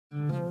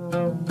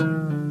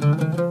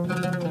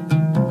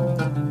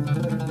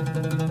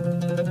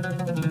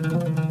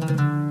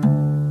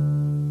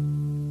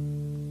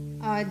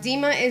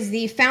Dima is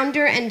the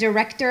founder and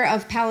director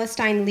of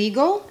Palestine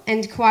Legal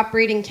and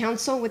Cooperating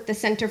Counsel with the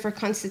Center for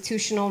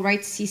Constitutional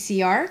Rights,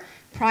 CCR.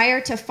 Prior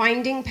to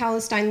founding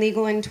Palestine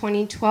Legal in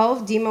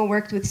 2012, Dima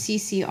worked with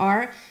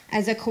CCR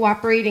as a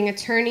cooperating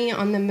attorney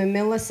on the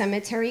Mamilla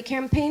Cemetery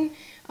campaign,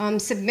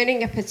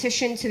 submitting a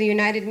petition to the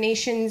United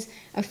Nations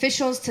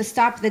officials to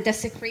stop the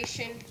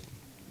desecration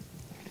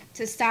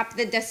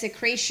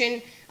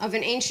of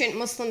an ancient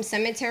Muslim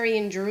cemetery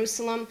in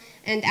Jerusalem,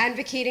 and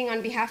advocating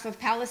on behalf of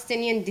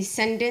Palestinian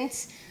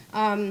descendants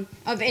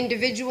of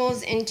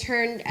individuals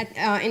interred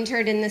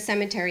in the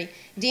cemetery.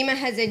 Dima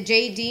has a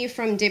JD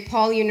from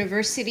DePaul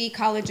University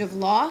College of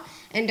Law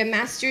and a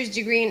master's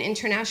degree in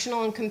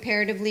International and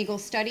Comparative Legal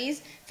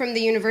Studies from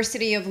the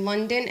University of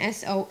London,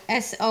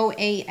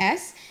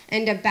 SOAS,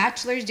 and a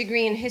bachelor's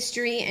degree in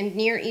History and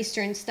Near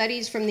Eastern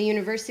Studies from the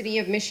University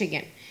of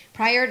Michigan.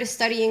 Prior to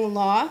studying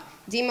law,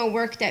 Dima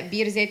worked at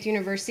Birzeit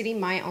University,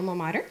 my alma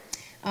mater,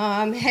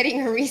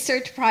 heading a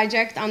research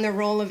project on the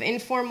role of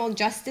informal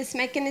justice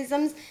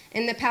mechanisms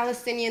in the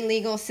Palestinian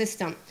legal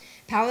system.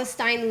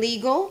 Palestine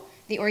Legal,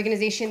 the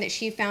organization that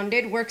she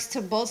founded, works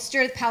to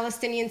bolster the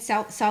Palestinian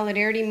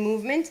solidarity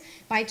movement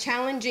by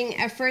challenging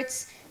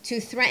efforts to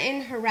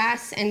threaten,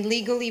 harass, and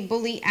legally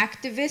bully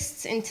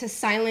activists into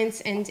silence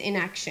and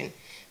inaction.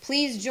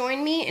 Please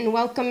join me in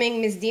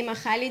welcoming Ms. Dima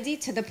Khalidi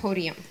to the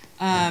podium.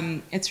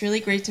 It's really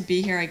great to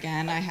be here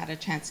again. I had a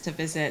chance to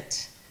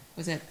visit,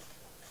 was it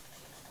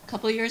a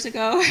couple of years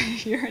ago, a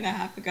year and a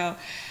half ago,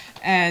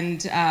 and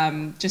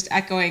just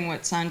echoing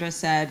what Sandra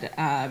said,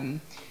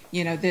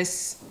 you know,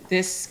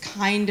 this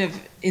kind of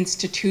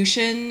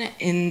institution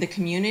in the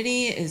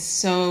community is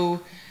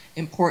so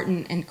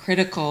important and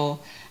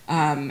critical.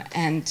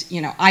 And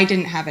you know, I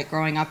didn't have it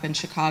growing up in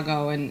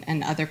Chicago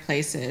and other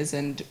places,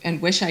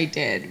 and wish I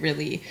did,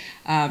 really.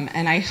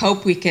 And I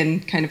hope we can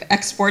kind of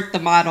export the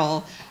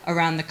model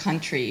around the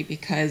country,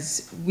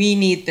 because we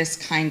need this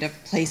kind of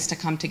place to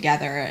come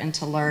together and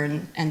to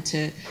learn and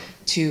to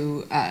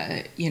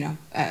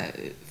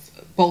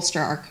bolster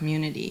our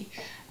community.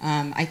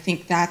 I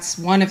think that's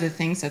one of the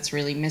things that's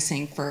really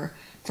missing for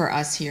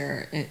us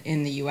here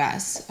in the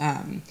U.S.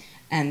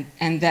 And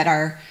that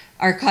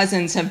our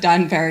cousins have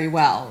done very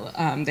well.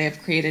 They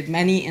have created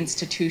many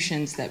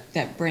institutions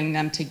that bring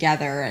them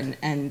together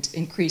and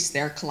increase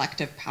their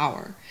collective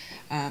power.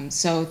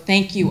 So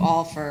thank you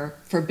all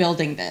for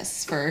building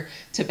this,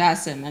 to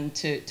Bassem and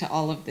to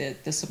all of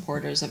the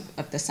supporters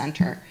of the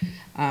center.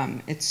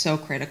 It's so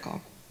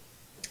critical.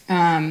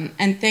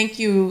 And thank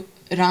you,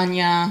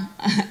 Rania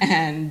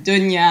and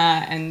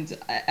Dunya and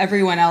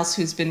everyone else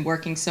who's been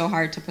working so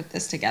hard to put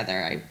this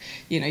together.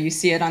 You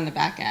see it on the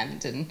back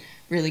end, and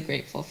really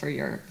grateful for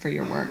your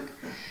work.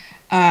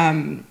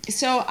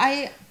 So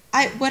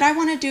what I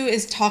want to do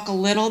is talk a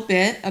little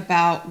bit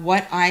about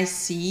what I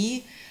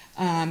see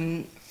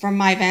from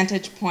my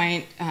vantage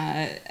point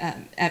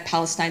at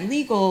Palestine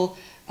Legal,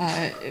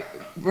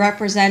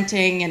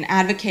 representing and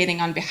advocating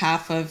on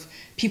behalf of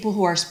people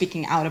who are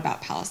speaking out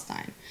about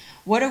Palestine.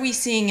 What are we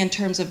seeing in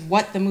terms of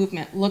what the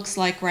movement looks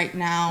like right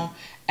now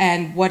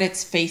and what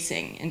it's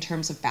facing in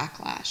terms of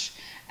backlash?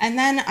 And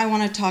then I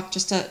want to talk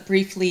just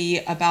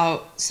briefly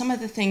about some of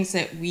the things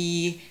that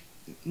we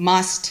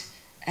must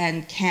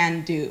and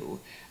can do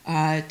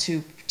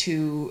to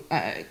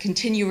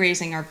continue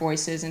raising our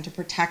voices and to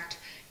protect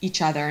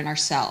each other and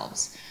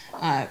ourselves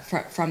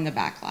from the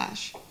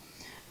backlash.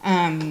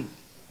 And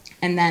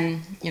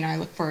then, I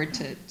look forward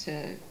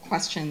to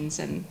questions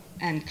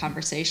and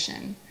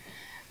conversation.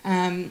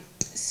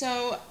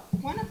 So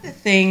one of the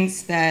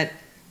things that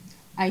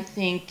I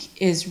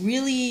think is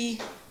really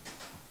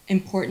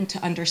important to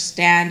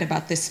understand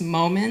about this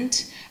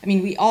moment, I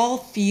mean, we all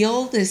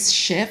feel this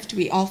shift,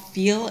 we all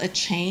feel a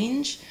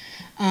change,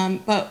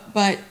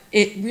 but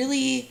it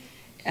really,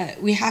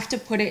 we have to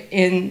put it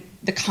in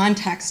the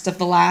context of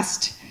the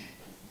last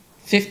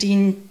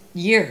 15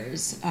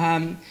 years.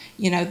 The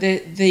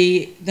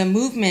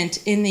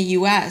movement in the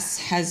US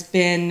has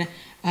been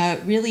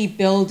really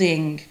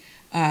building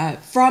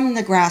from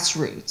the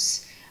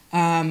grassroots.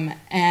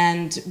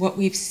 And what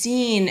we've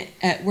seen,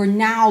 we're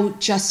now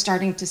just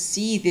starting to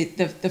see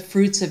the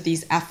fruits of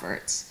these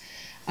efforts.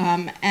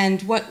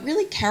 And what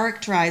really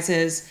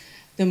characterizes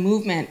the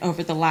movement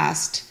over the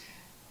last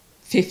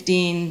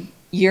 15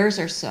 years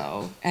or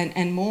so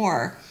and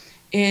more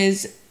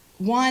is,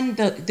 one,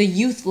 the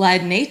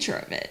youth-led nature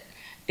of it.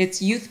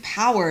 It's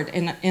youth-powered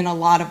in a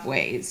lot of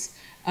ways.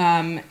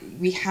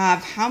 We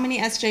have how many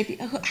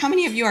SJP, how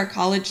many of you are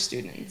college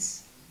students?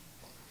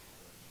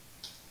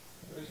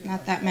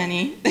 Not that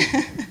many.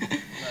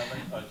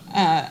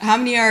 How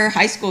many are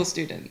high school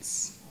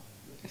students?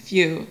 A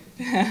few.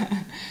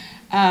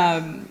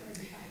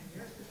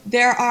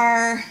 There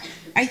are,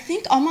 I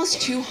think,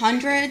 almost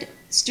 200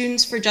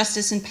 Students for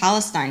Justice in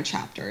Palestine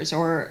chapters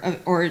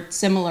or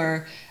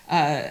similar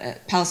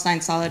Palestine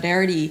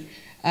solidarity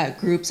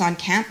groups on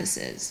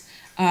campuses.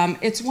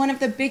 It's one of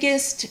the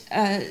biggest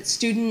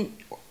student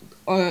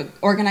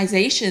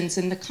organizations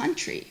in the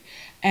country.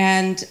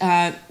 And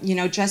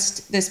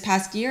just this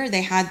past year,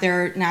 they had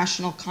their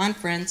national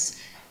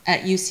conference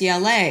at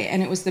UCLA,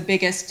 and it was the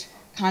biggest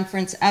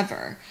conference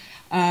ever.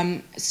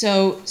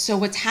 So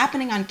what's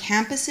happening on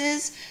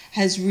campuses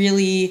has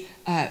really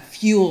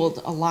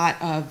fueled a lot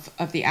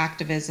of the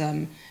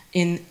activism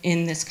in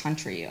this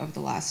country over the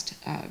last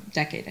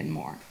decade and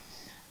more.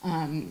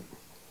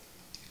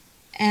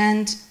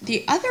 And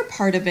the other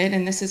part of it,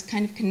 and this is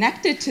kind of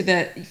connected to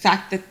the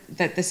fact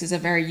that this is a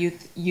very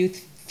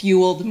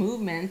youth-fueled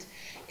movement,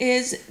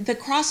 is the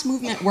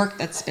cross-movement work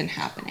that's been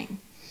happening.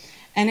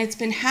 And it's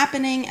been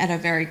happening at a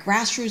very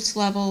grassroots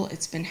level.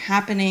 It's been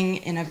happening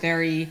in a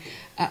very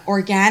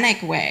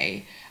organic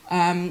way,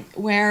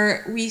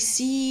 where we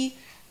see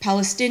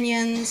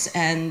Palestinians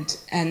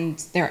and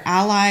their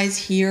allies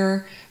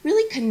here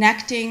really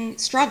connecting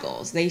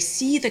struggles. They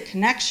see the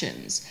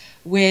connections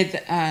with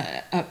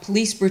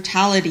police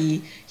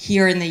brutality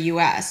here in the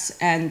US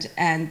and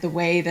the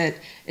way that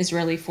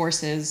Israeli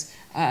forces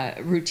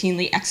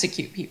routinely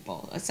execute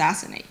people,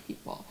 assassinate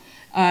people.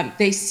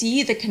 They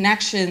see the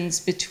connections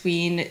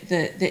between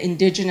the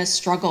indigenous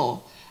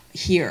struggle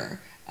here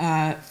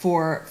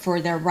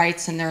for their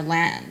rights and their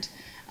land.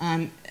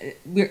 And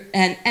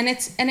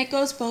it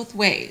goes both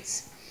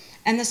ways.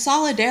 And the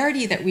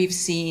solidarity that we've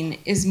seen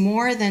is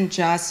more than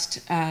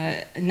just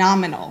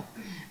nominal.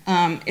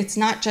 It's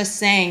not just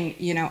saying,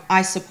 you know,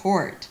 I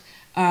support.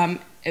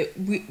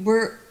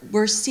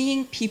 We're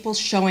seeing people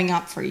showing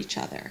up for each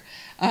other.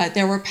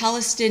 There were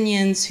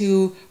Palestinians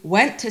who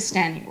went to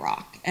Standing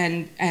Rock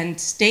and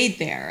stayed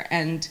there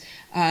and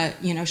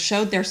you know,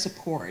 showed their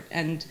support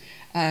and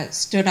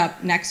stood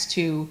up next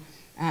to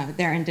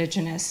their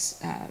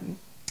indigenous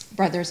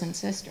brothers and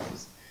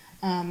sisters.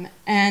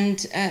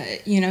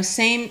 You know,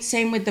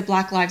 same with the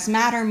Black Lives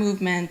Matter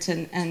movement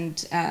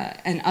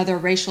and other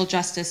racial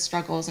justice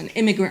struggles and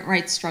immigrant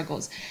rights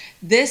struggles.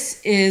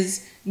 This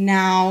is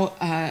now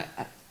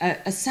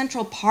a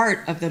central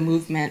part of the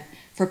movement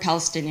for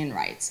Palestinian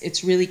rights.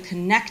 It's really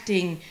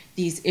connecting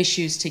these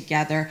issues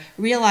together,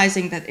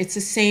 realizing that it's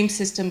the same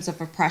systems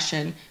of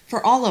oppression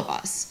for all of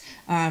us.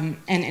 And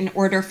in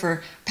order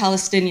for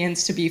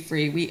Palestinians to be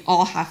free, we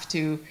all have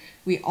to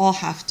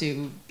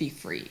be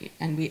free,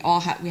 and we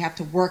have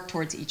to work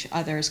towards each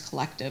other's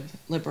collective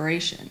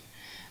liberation.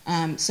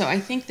 So I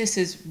think this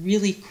is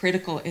really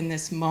critical in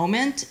this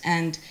moment,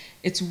 and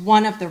it's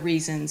one of the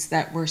reasons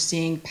that we're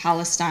seeing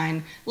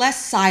Palestine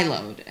less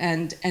siloed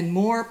and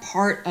more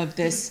part of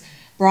this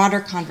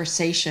broader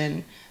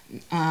conversation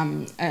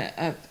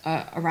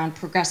around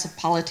progressive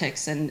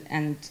politics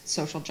and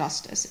social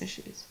justice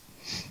issues.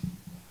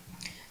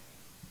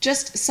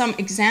 Just some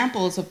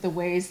examples of the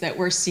ways that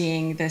we're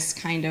seeing this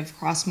kind of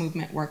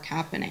cross-movement work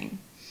happening.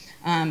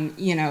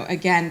 You know,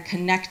 again,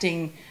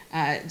 connecting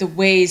the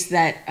ways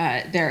that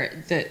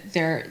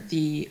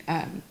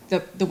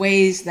the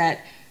ways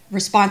that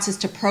responses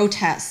to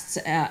protests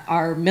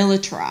are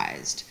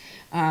militarized.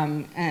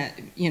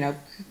 You know,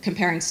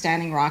 comparing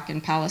Standing Rock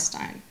and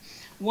Palestine.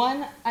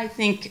 One, I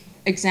think,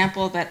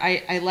 example that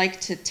I like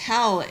to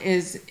tell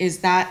is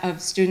that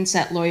of students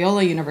at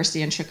Loyola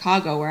University in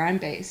Chicago, where I'm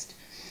based.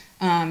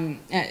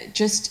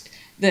 Just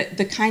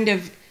the kind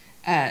of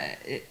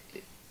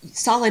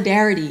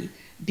solidarity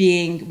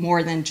being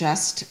more than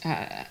just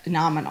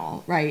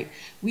nominal, right?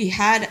 We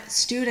had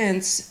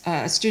students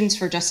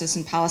for Justice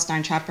in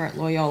Palestine chapter at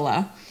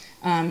Loyola.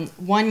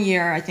 One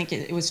year, I think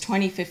it was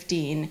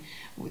 2015,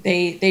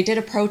 they did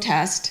a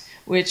protest,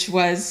 which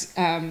was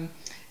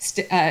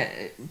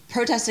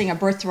protesting a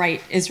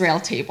birthright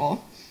Israel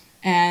table.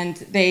 And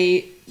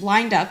they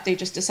lined up, they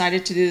just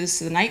decided to do this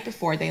the night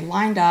before, they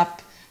lined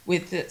up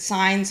with the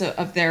signs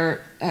of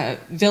their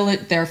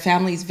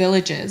families'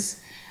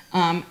 villages,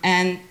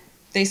 and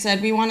they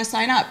said, we want to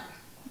sign up.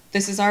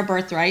 This is our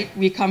birthright.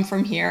 We come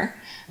from here,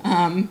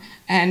 and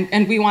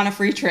we want a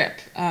free trip.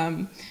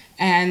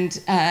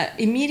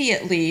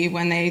 Immediately,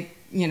 when they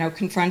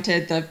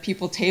confronted the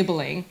people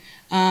tabling,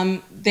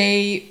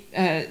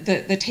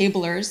 the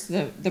tablers,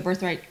 the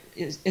birthright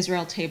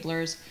Israel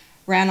tablers,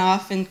 ran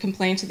off and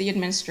complained to the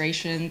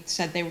administration,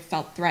 said they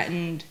felt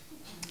threatened,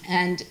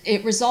 and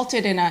it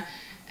resulted in a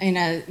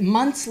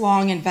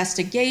months-long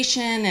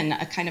investigation and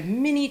a kind of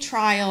mini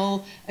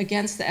trial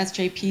against the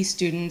SJP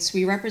students.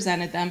 We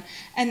represented them,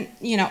 and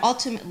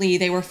ultimately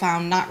they were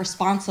found not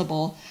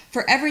responsible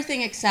for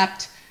everything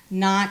except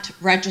not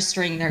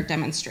registering their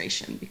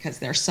demonstration, because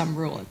there's some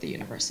rule at the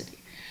university.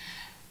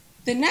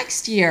 The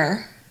next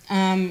year,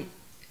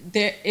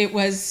 it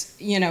was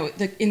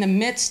in the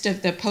midst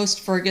of the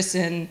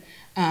post-Ferguson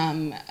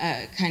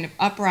kind of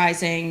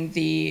uprising,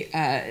 the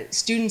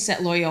students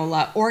at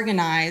Loyola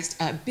organized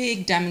a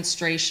big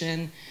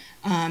demonstration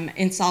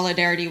in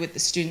solidarity with the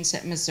students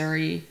at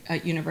Missouri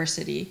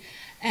University.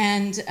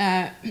 And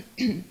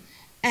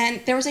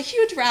there was a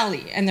huge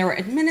rally, and there were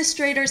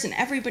administrators, and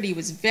everybody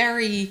was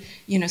very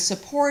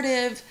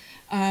supportive.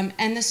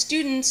 And the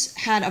students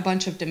had a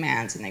bunch of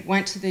demands, and they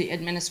went to the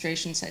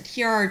administration, said,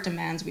 here are our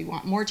demands. We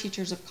want more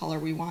teachers of color.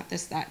 We want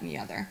this, that, and the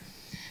other.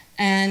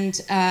 And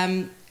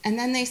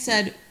then they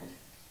said,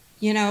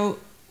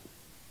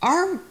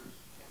 our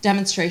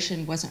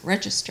demonstration wasn't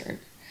registered.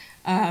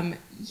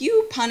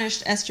 You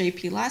punished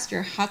SJP last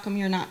year, how come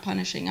you're not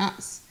punishing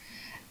us?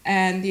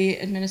 And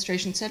the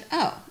administration said,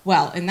 oh,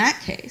 well, in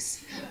that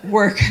case,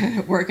 we're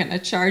gonna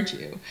charge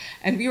you.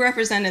 And we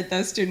represented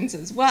those students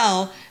as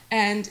well.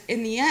 And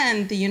in the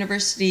end, the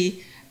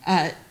university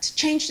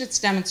changed its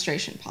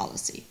demonstration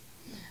policy.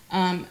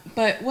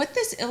 But what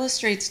this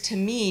illustrates to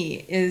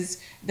me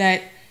is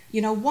that,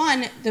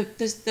 one,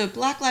 the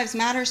Black Lives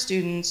Matter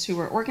students who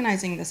were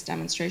organizing this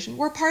demonstration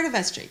were part of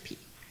SJP.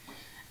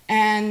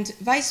 And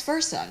vice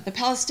versa, the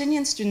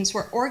Palestinian students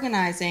were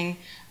organizing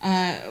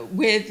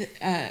with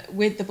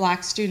the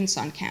Black students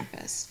on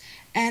campus.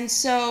 And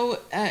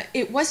so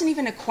it wasn't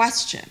even a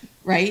question,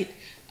 right,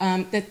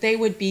 that they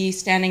would be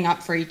standing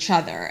up for each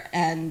other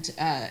and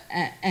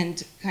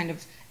kind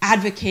of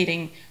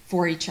advocating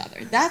for each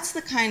other. That's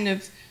the kind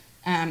of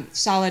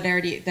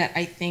solidarity that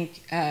I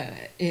think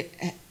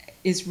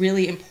is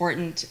really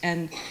important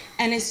and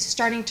is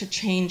starting to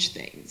change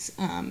things.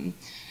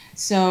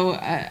 So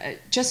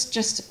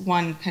just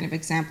one kind of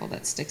example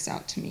that sticks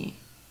out to me.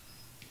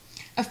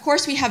 Of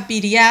course, we have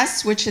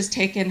BDS, which has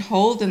taken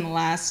hold in the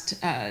last,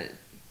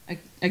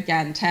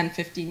 again, 10,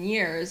 15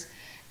 years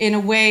in a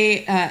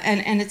way,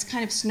 and it's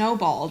kind of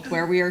snowballed,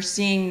 where we are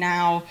seeing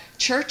now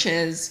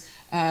churches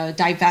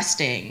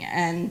divesting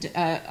and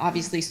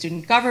obviously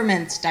student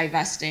governments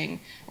divesting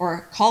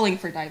or calling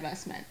for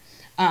divestment.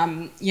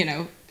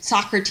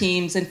 Soccer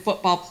teams and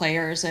football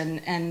players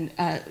and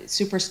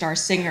superstar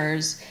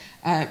singers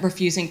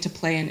refusing to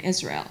play in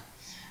Israel.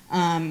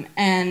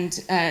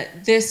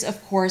 This,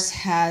 of course,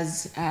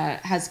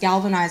 has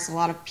galvanized a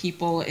lot of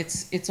people.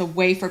 It's a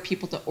way for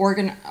people to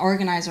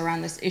organize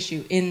around this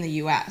issue in the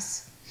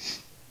US.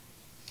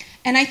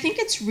 And I think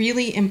it's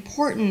really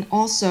important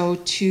also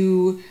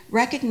to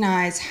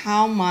recognize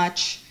how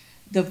much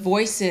the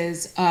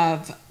voices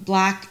of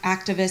Black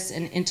activists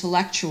and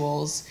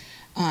intellectuals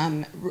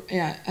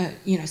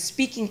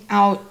speaking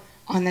out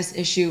on this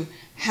issue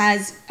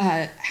has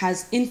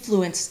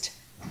influenced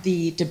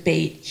the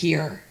debate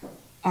here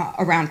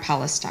around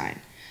Palestine.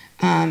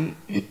 And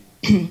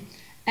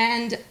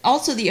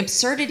also the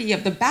absurdity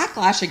of the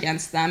backlash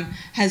against them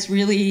has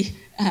really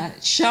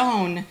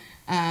shown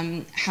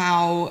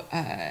how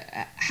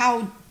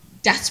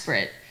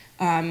desperate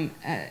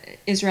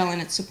Israel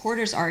and its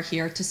supporters are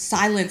here to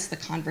silence the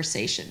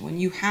conversation. When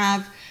you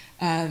have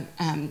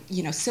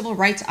civil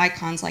rights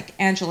icons like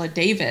Angela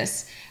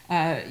Davis,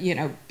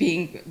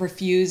 being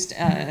refused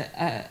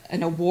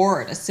an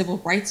award, a civil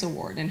rights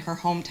award in her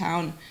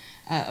hometown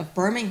of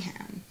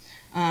Birmingham.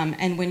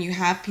 And when you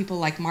have people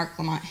like Mark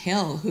Lamont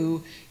Hill,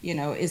 who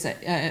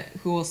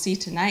who we'll see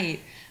tonight,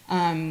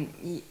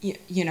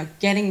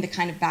 getting the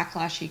kind of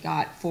backlash he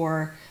got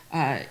for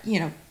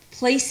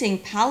placing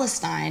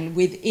Palestine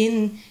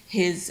within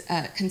his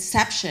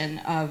conception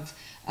of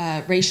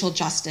racial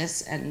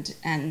justice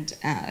and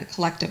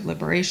collective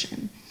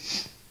liberation.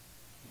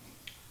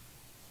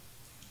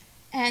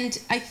 And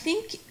I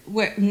think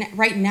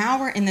right now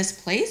we're in this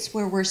place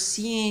where we're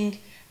seeing,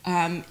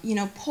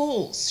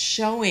 polls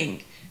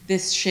showing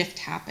this shift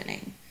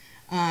happening.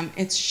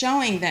 It's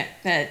showing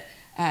that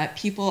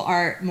people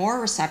are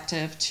more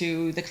receptive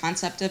to the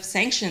concept of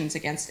sanctions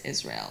against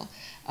Israel.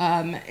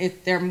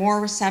 They're more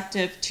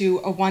receptive to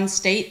a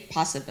one-state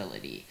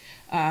possibility.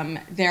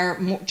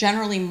 They're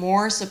generally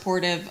more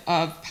supportive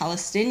of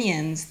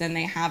Palestinians than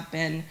they have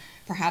been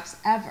perhaps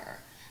ever.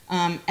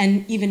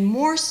 And even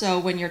more so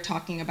when you're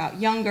talking about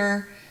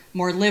younger,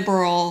 more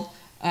liberal,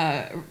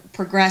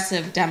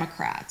 progressive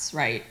Democrats,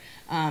 right?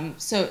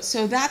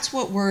 So that's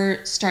what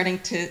we're starting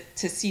to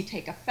see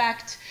take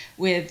effect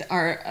with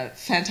our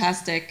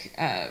fantastic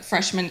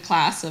freshman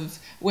class of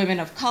women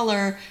of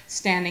color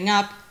standing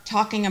up,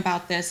 talking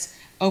about this,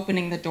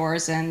 opening the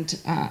doors, and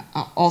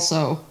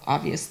also,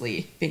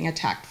 obviously, being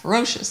attacked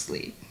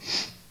ferociously.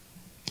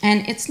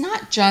 And it's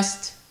not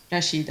just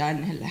Rashida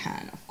and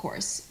Hilhan, of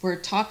course. We're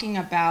talking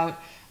about,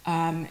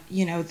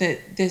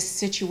 this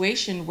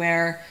situation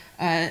where,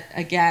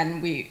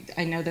 again,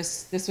 I know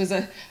this was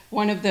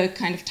one of the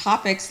kind of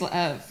topics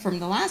from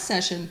the last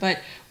session, but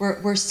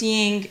we're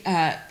seeing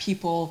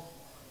people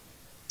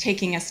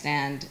taking a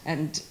stand,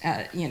 and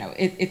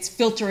it's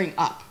filtering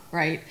up,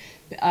 right?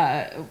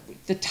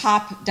 The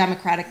top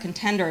Democratic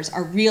contenders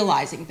are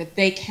realizing that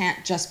they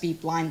can't just be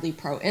blindly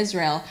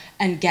pro-Israel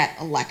and get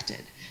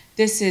elected.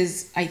 This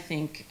is, I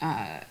think,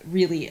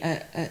 really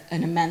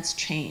an immense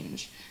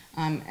change.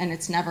 And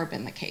it's never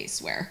been the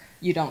case where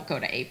you don't go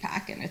to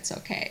APAC and it's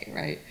okay,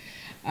 right?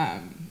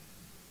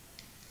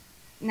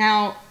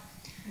 Now,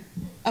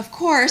 of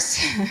course,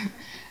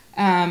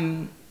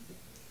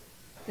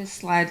 this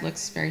slide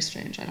looks very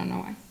strange. I don't know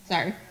why.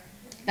 Sorry.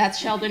 That's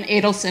Sheldon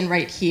Adelson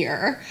right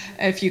here,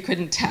 if you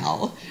couldn't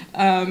tell.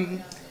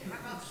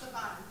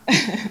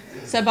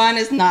 Saban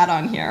is not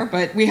on here,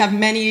 but we have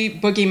many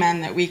boogeymen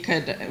that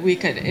we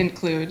could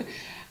include.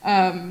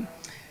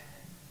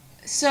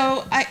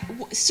 So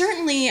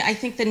certainly, I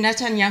think the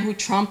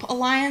Netanyahu-Trump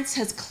alliance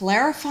has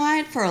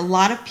clarified for a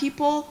lot of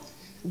people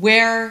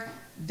where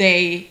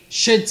they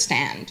should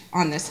stand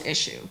on this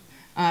issue.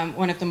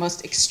 one of the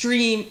most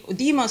extreme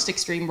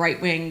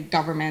right-wing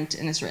government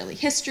in Israeli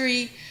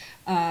history,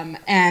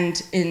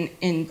 and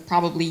in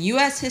probably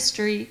US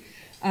history,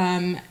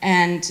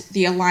 and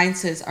the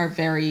alliances are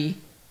very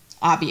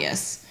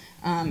obvious,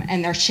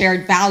 and their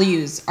shared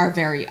values are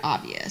very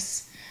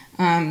obvious.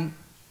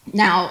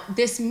 Now,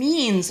 this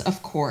means,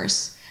 of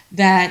course,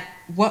 that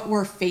what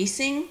we're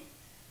facing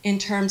in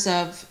terms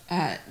of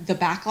the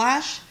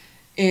backlash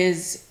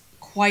is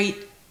quite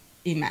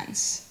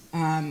immense.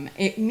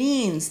 It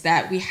means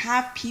that we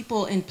have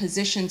people in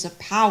positions of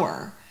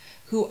power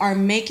who are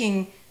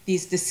making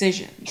these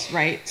decisions,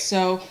 right?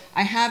 So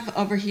I have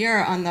over here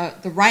on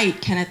the right,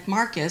 Kenneth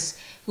Marcus,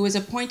 who was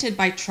appointed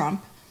by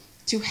Trump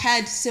to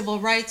head civil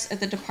rights at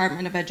the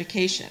Department of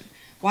Education.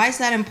 Why is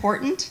that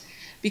important?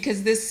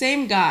 Because this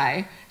same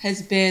guy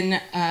has been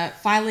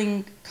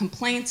filing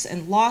complaints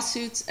and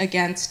lawsuits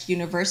against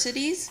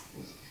universities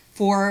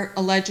for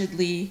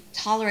allegedly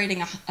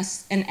tolerating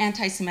an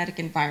anti-Semitic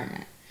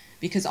environment,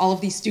 because all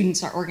of these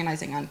students are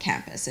organizing on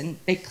campus, and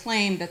they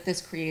claim that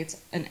this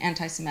creates an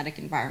anti-Semitic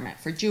environment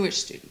for Jewish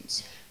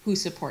students who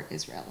support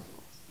Israel.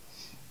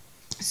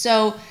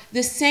 So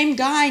this same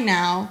guy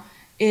now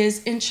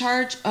is in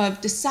charge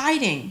of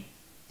deciding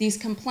these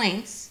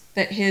complaints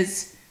that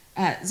his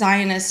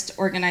Zionist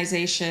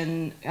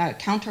organization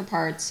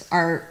counterparts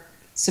are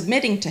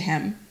submitting to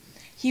him.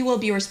 He will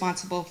be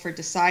responsible for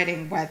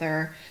deciding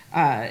whether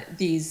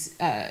these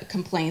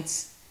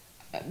complaints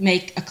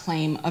make a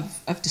claim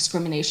of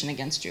discrimination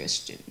against Jewish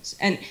students.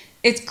 And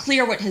it's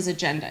clear what his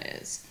agenda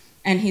is,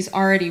 and he's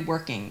already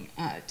working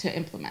to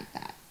implement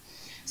that.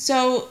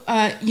 So,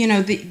 you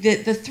know,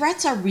 the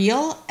threats are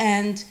real,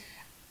 and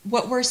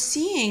what we're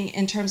seeing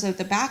in terms of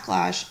the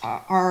backlash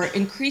are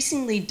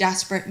increasingly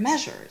desperate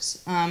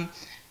measures,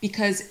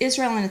 because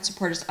Israel and its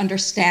supporters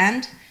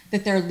understand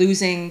that they're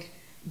losing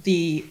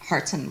the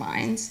hearts and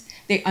minds.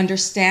 They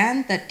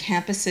understand that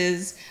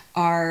campuses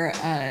are,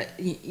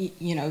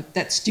 you know,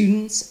 that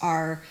students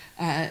are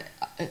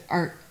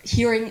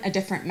hearing a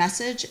different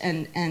message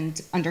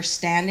and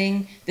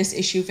understanding this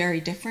issue very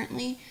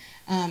differently.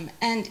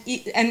 And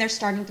they're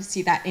starting to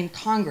see that in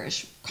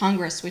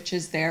Congress, which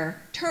is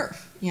their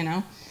turf, you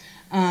know.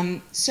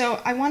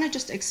 So I want to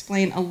just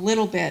explain a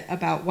little bit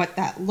about what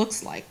that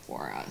looks like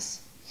for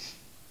us.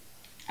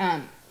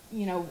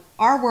 You know,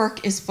 our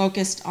work is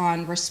focused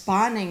on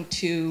responding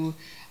to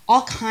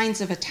all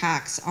kinds of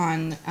attacks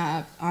on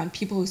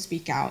people who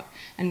speak out,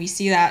 and we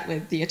see that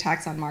with the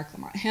attacks on Mark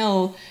Lamont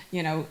Hill.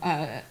 You know,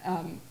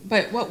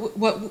 but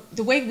what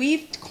the way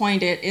we've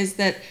coined it is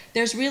that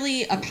there's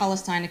really a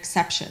Palestine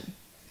exception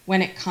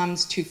when it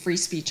comes to free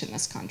speech in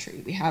this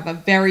country. We have a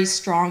very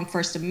strong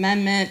First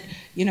Amendment.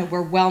 You know,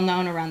 we're well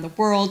known around the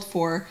world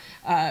for,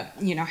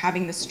 you know,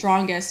 having the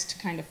strongest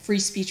kind of free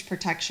speech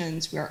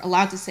protections. We're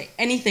allowed to say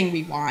anything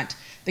we want.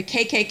 The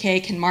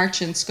KKK can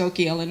march in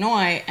Skokie,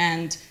 Illinois,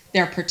 and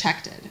they're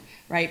protected,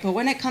 right? But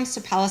when it comes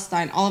to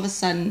Palestine, all of a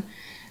sudden,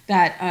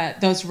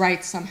 that those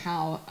rights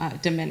somehow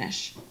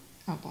diminish.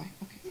 Oh boy,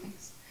 okay,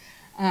 thanks.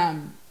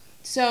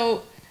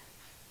 So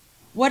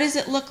what does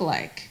it look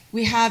like?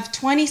 We have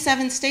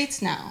 27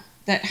 states now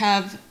that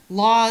have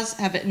laws,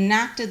 have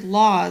enacted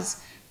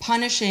laws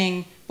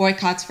punishing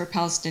boycotts for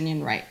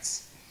Palestinian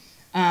rights.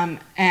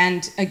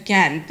 And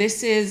again,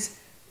 this is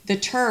the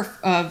turf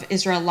of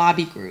Israel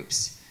lobby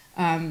groups.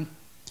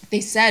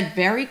 They said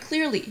very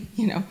clearly,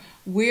 you know,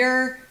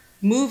 we're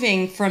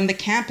moving from the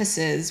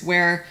campuses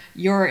where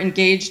you're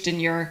engaged in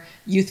your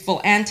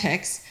youthful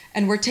antics,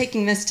 and we're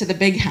taking this to the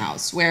big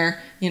house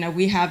where, you know,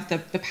 we have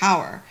the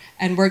power,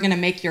 and we're going to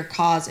make your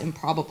cause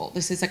improbable.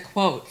 This is a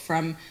quote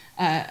from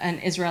an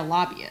Israel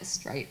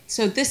lobbyist, right?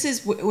 So this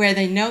is where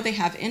they know they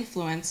have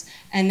influence,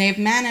 and they've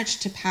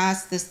managed to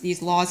pass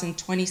these laws in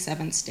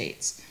 27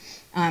 states.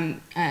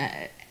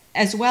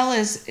 As well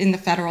as in the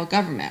federal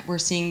government. We're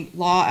seeing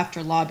law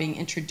after law being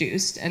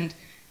introduced, and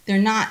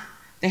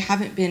they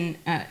haven't been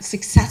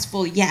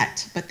successful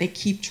yet, but they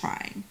keep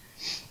trying.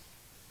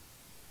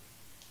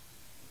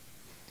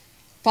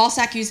 False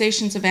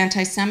accusations of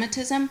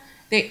anti-Semitism,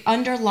 they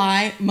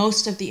underlie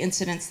most of the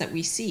incidents that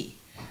we see.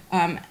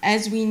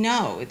 As we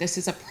know, this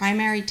is a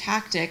primary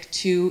tactic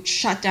to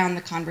shut down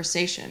the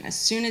conversation. As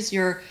soon as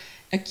you're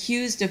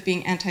accused of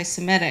being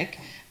anti-Semitic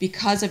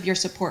because of your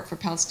support for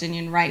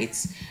Palestinian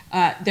rights,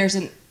 there's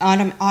an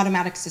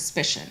automatic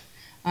suspicion.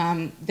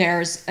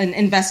 There's an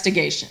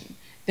investigation.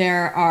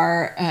 There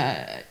are,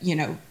 you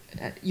know,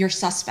 you're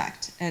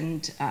suspect,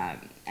 and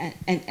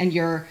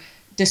your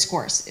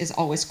discourse is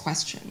always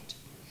questioned.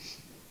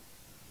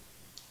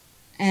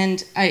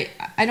 And I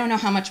don't know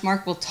how much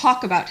Mark will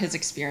talk about his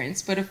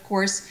experience, but of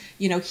course,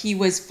 you know, he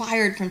was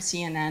fired from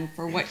CNN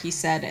for what he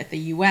said at the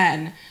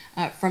UN,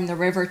 from the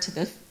river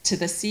to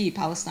the sea,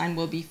 Palestine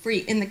will be free,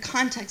 in the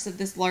context of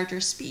this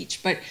larger speech.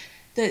 But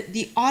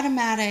the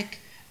automatic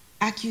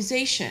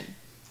accusation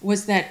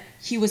was that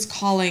he was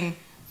calling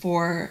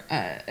for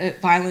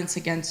violence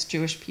against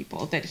Jewish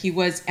people, that he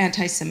was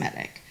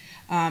anti-Semitic.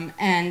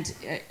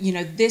 You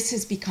know, this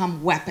has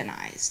become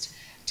weaponized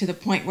to the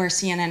point where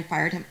CNN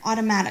fired him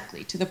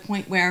automatically, to the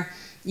point where,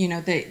 you know,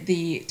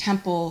 the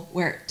Temple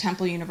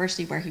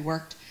University where he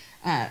worked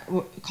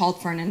called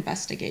for an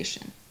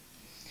investigation.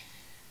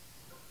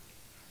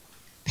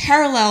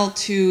 Parallel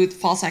to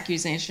false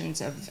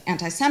accusations of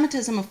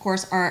anti-Semitism, of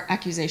course, are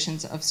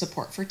accusations of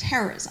support for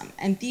terrorism.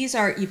 And these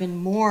are even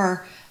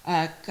more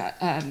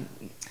kind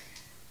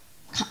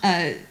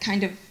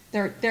of,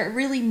 they're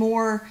really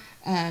more,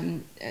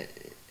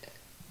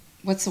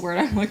 what's the word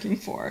I'm looking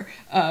for?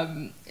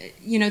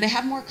 You know, they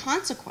have more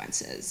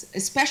consequences,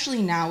 especially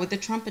now with the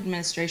Trump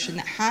administration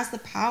that has the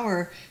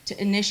power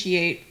to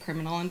initiate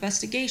criminal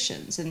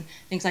investigations and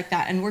things like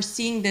that. And we're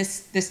seeing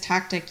this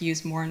tactic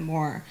used more and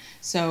more.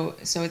 So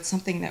it's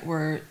something that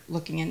we're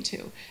looking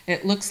into.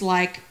 It looks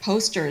like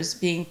posters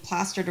being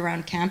plastered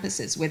around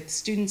campuses with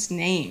students'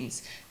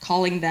 names,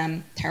 calling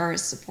them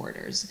terrorist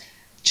supporters,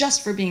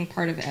 just for being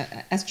part of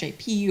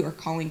SJP or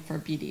calling for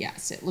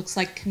BDS. It looks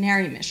like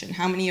Canary Mission.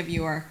 How many of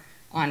you are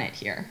on it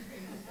here?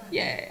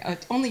 Yay,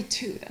 only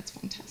 2, that's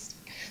fantastic.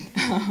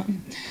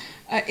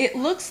 It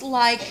looks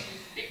like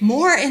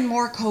more and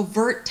more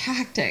covert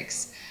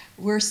tactics.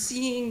 We're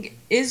seeing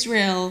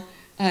Israel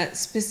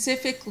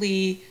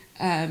specifically,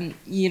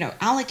 you know,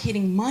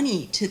 allocating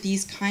money to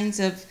these kinds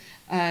of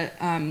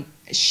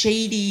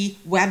shady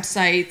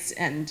websites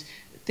and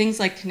things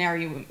like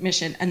Canary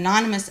Mission,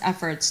 anonymous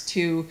efforts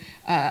to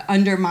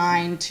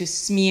undermine, to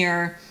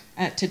smear,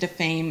 to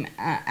defame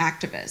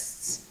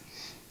activists.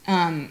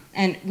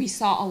 And we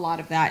saw a lot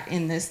of that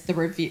in the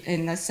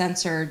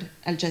censored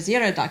Al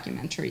Jazeera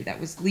documentary that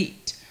was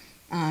leaked.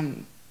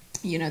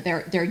 You know,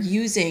 they're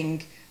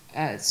using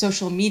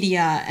social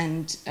media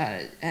and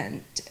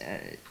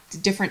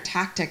different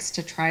tactics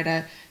to try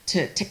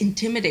to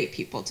intimidate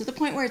people to the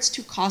point where it's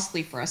too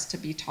costly for us to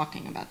be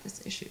talking about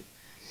this issue.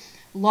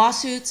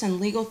 Lawsuits and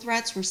legal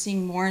threats, we're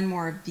seeing more and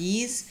more of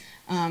these.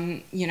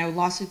 You know,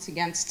 lawsuits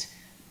against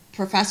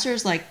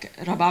professors like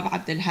Rabab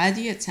Abdel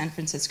Hadi at San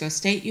Francisco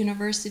State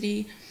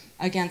University,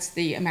 against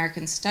the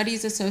American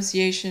Studies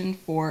Association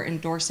for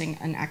endorsing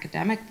an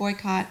academic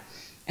boycott,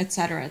 et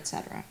cetera, et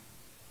cetera.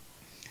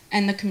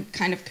 And the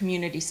kind of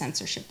community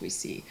censorship we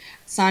see.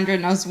 Sandra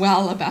knows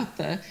well about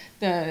the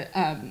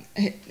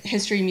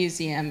History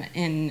Museum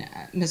in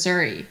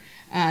Missouri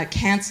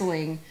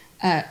canceling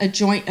a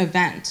joint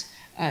event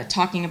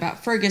talking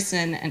about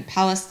Ferguson and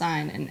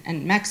Palestine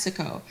and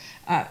Mexico.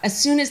 As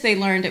soon as they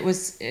learned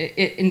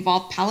it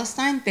involved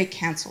Palestine, they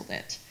canceled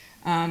it.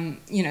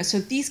 You know, so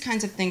these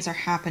kinds of things are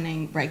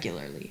happening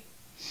regularly.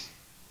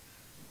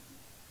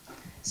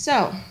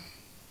 So,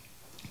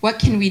 what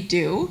can we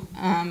do?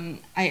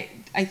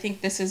 I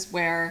think this is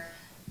where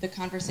the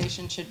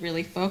conversation should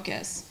really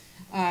focus.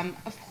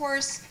 Of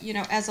course, you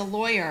know, as a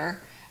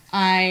lawyer,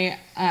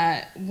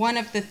 one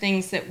of the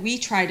things that we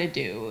try to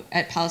do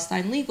at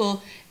Palestine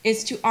Legal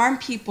is to arm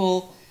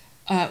people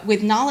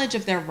with knowledge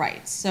of their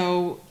rights.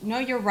 So know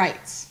your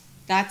rights.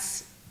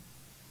 That's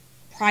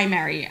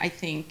primary, I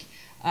think,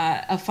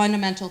 a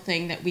fundamental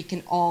thing that we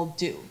can all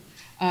do.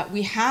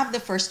 We have the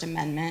First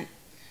Amendment,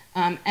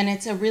 and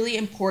it's a really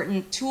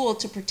important tool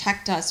to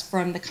protect us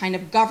from the kind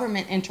of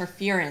government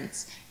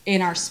interference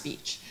in our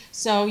speech.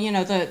 So, you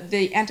know,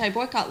 the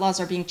anti-boycott laws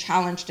are being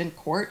challenged in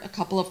court. A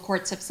couple of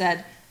courts have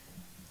said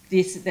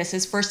this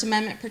is First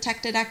Amendment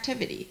protected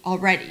activity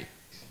already.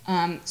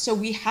 So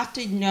we have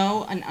to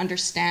know and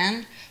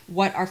understand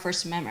what our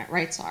First Amendment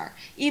rights are.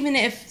 Even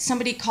if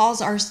somebody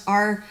calls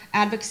our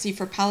advocacy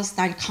for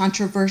Palestine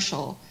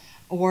controversial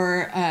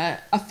or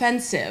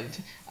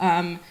offensive,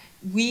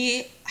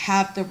 we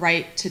have the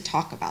right to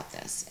talk about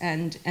this,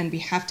 and we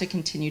have to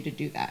continue to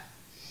do that.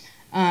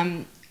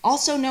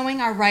 Also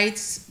knowing our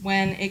rights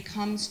when it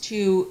comes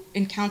to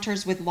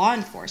encounters with law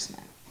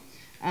enforcement.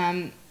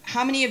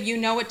 How many of you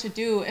know what to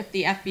do if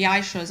the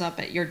FBI shows up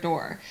at your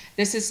door?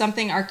 This is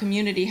something our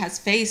community has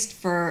faced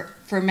for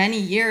many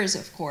years,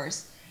 of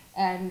course.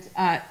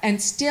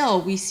 And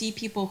still, we see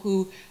people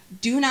who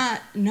do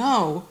not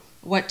know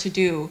what to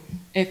do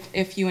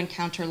if you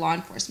encounter law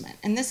enforcement.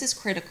 And this is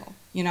critical,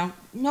 you know?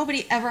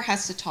 Nobody ever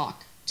has to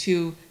talk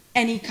to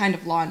any kind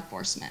of law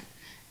enforcement,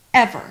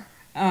 ever.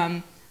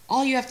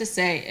 All you have to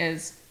say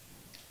is,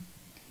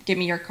 give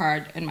me your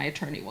card and my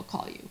attorney will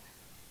call you.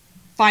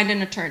 Find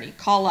an attorney,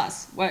 call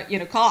us,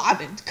 call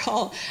Abid,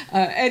 call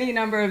any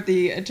number of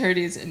the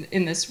attorneys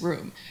in this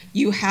room.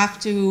 You have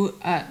to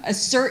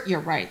assert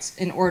your rights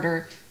in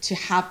order to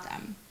have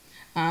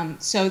them.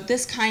 So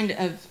this kind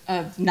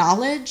of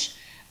knowledge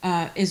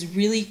is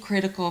really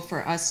critical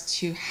for us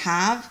to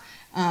have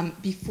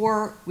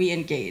before we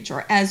engage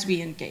or as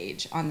we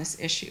engage on this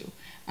issue.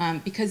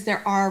 Because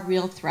there are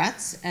real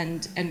threats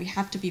and we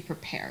have to be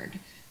prepared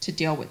to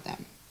deal with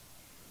them.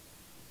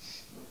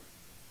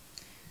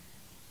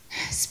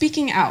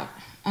 Speaking out,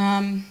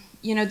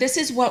 you know, this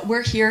is what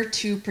we're here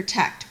to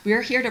protect.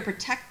 We're here to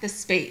protect the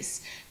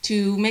space,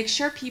 to make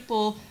sure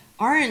people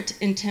aren't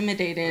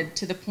intimidated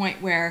to the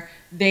point where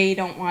they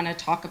don't want to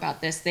talk about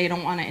this, they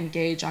don't want to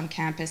engage on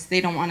campus, they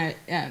don't want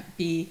to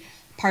be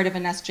part of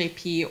an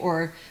SJP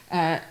or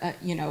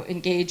you know,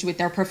 engage with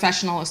their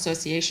professional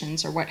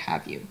associations or what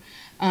have you.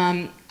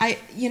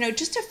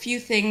 Just a few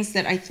things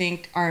that I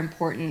think are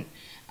important.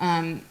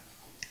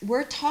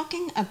 We're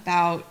talking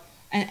about,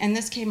 and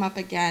this came up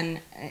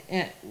again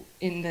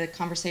in the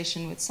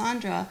conversation with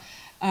Sandra,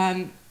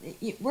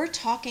 we're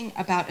talking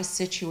about a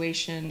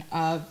situation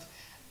of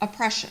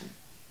oppression.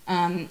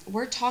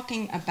 We're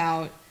talking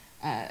about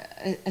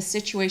a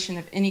situation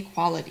of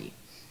inequality.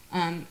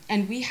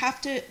 And we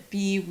have to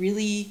be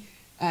really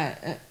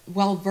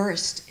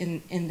well-versed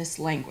in this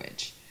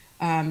language.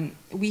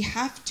 We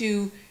have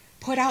to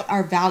put out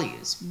our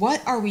values.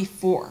 What are we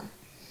for?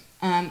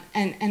 And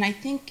I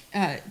think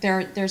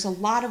there's a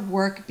lot of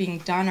work being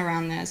done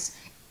around this.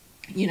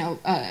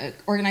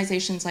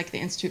 Organizations like the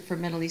Institute for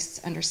Middle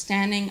East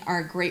Understanding are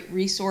a great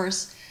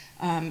resource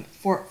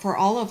for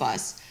all of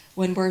us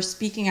when we're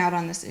speaking out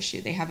on this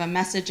issue. They have a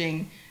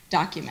messaging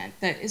document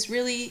that is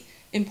really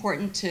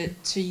important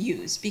to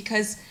use,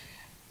 because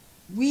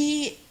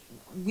we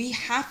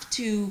have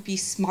to be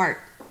smart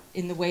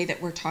in the way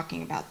that we're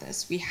talking about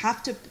this. We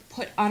have to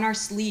put on our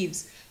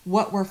sleeves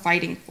what we're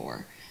fighting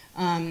for,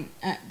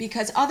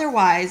 because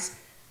otherwise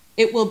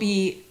it will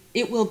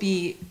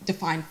be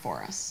defined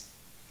for us.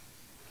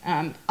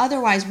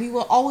 Otherwise, we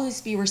will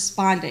always be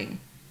responding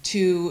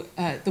to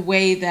the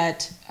way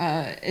that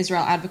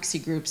Israel advocacy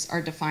groups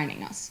are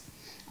defining us.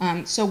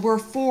 So we're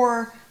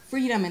for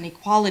freedom and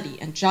equality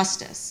and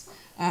justice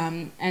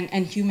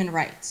and human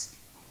rights.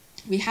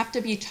 We have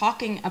to be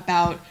talking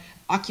about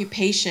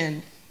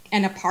occupation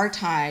and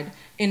apartheid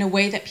in a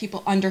way that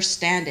people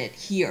understand it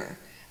here.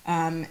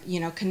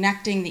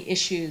 Connecting the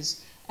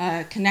issues,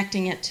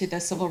 connecting it to the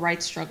civil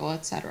rights struggle,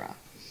 etc.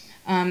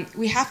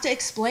 We have to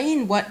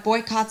explain what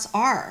boycotts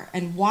are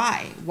and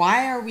why.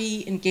 Why are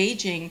we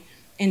engaging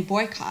in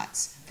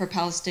boycotts for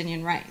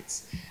Palestinian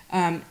rights?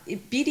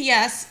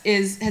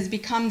 BDS has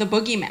become the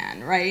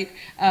boogeyman, right?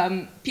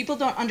 People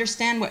don't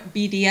understand what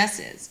BDS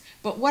is,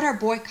 but what are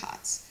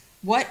boycotts?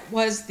 What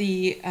was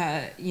the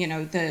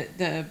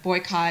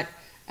boycott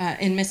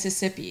in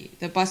Mississippi,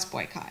 the bus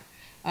boycott?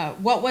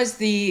 What was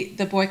the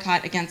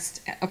boycott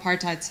against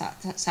apartheid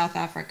South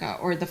Africa,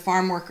 or the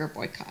farm worker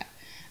boycott?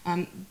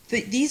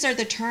 These are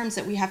the terms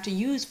that we have to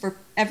use for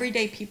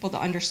everyday people to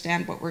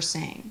understand what we're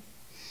saying.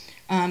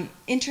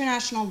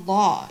 International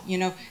law,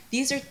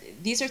 these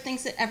are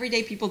things that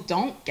everyday people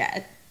don't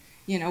get.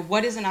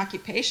 What is an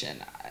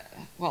occupation?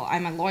 Well,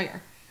 I'm a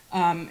lawyer.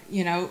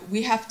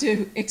 We have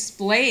to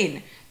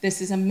explain this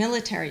is a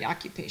military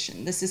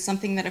occupation. This is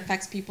something that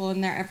affects people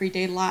in their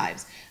everyday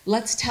lives.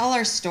 Let's tell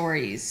our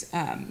stories,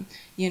 of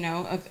the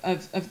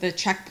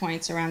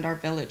checkpoints around our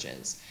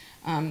villages.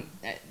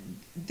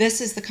 This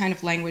is the kind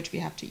of language we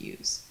have to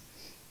use.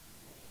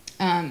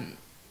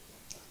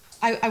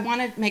 I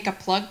want to make a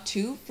plug,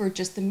 too, for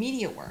just the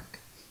media work.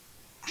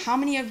 How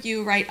many of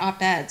you write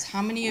op-eds?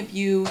 How many of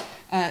you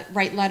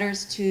write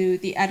letters to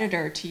the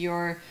editor, to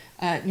your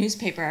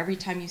newspaper, every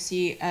time you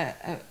see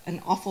an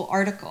awful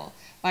article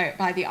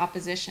by the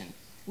opposition?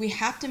 We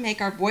have to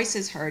make our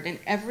voices heard in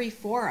every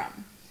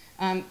forum,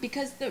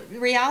 because the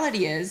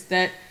reality is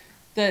that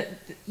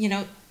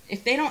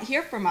if they don't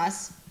hear from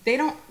us, they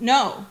don't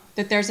know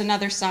that there's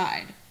another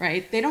side,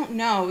 right? They don't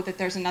know that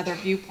there's another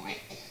viewpoint.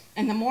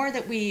 And the more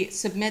that we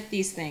submit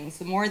these things,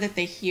 the more that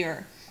they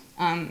hear,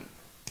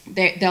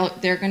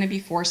 they're going to be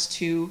forced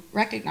to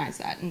recognize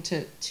that and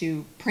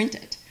to print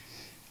it.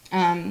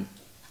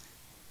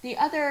 The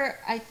other,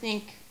 I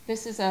think,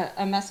 this is a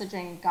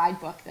messaging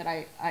guidebook that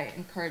I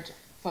encourage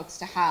folks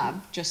to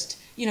have, just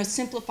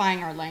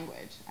simplifying our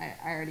language. I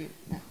already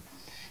know.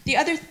 The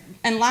other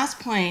and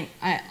last point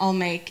I'll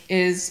make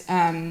is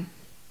the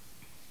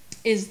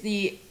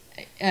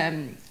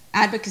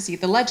advocacy,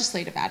 the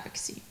legislative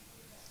advocacy.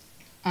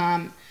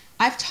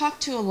 I've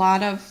talked to a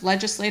lot of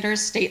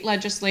legislators, state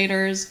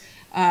legislators,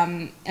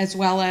 as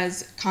well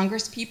as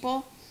Congress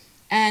people,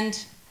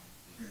 and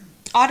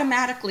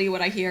automatically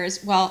what I hear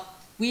is, well,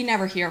 we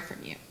never hear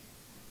from you.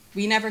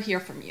 We never hear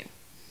from you.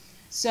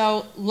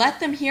 So let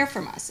them hear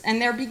from us,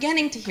 and they're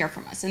beginning to hear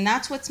from us, and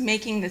that's what's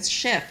making this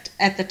shift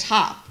at the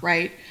top,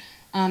 right?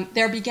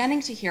 They're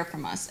beginning to hear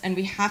from us, and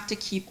we have to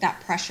keep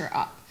that pressure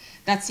up.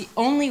 That's the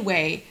only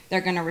way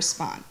they're going to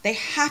respond. They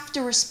have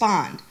to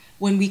respond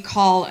when we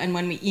call and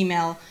when we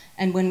email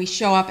and when we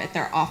show up at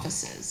their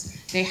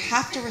offices. They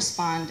have to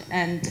respond,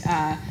 and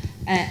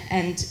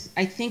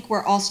I think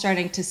we're all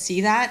starting to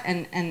see that,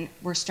 and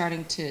we're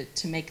starting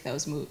to make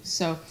those moves.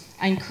 So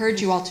I encourage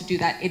you all to do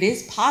that. It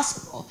is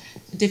possible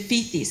to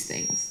defeat these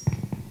things.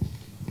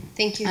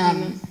 Thank you,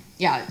 Dima.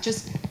 Yeah,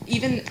 just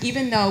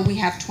even though we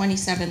have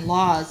 27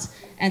 laws,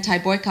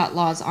 anti-boycott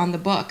laws on the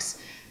books,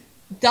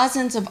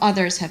 dozens of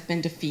others have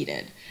been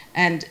defeated.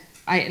 And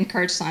I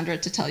encourage Sandra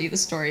to tell you the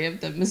story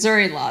of the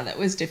Missouri law that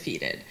was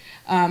defeated.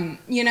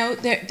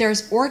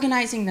 There's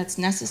organizing that's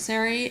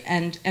necessary,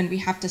 and we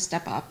have to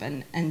step up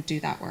and do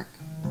that work.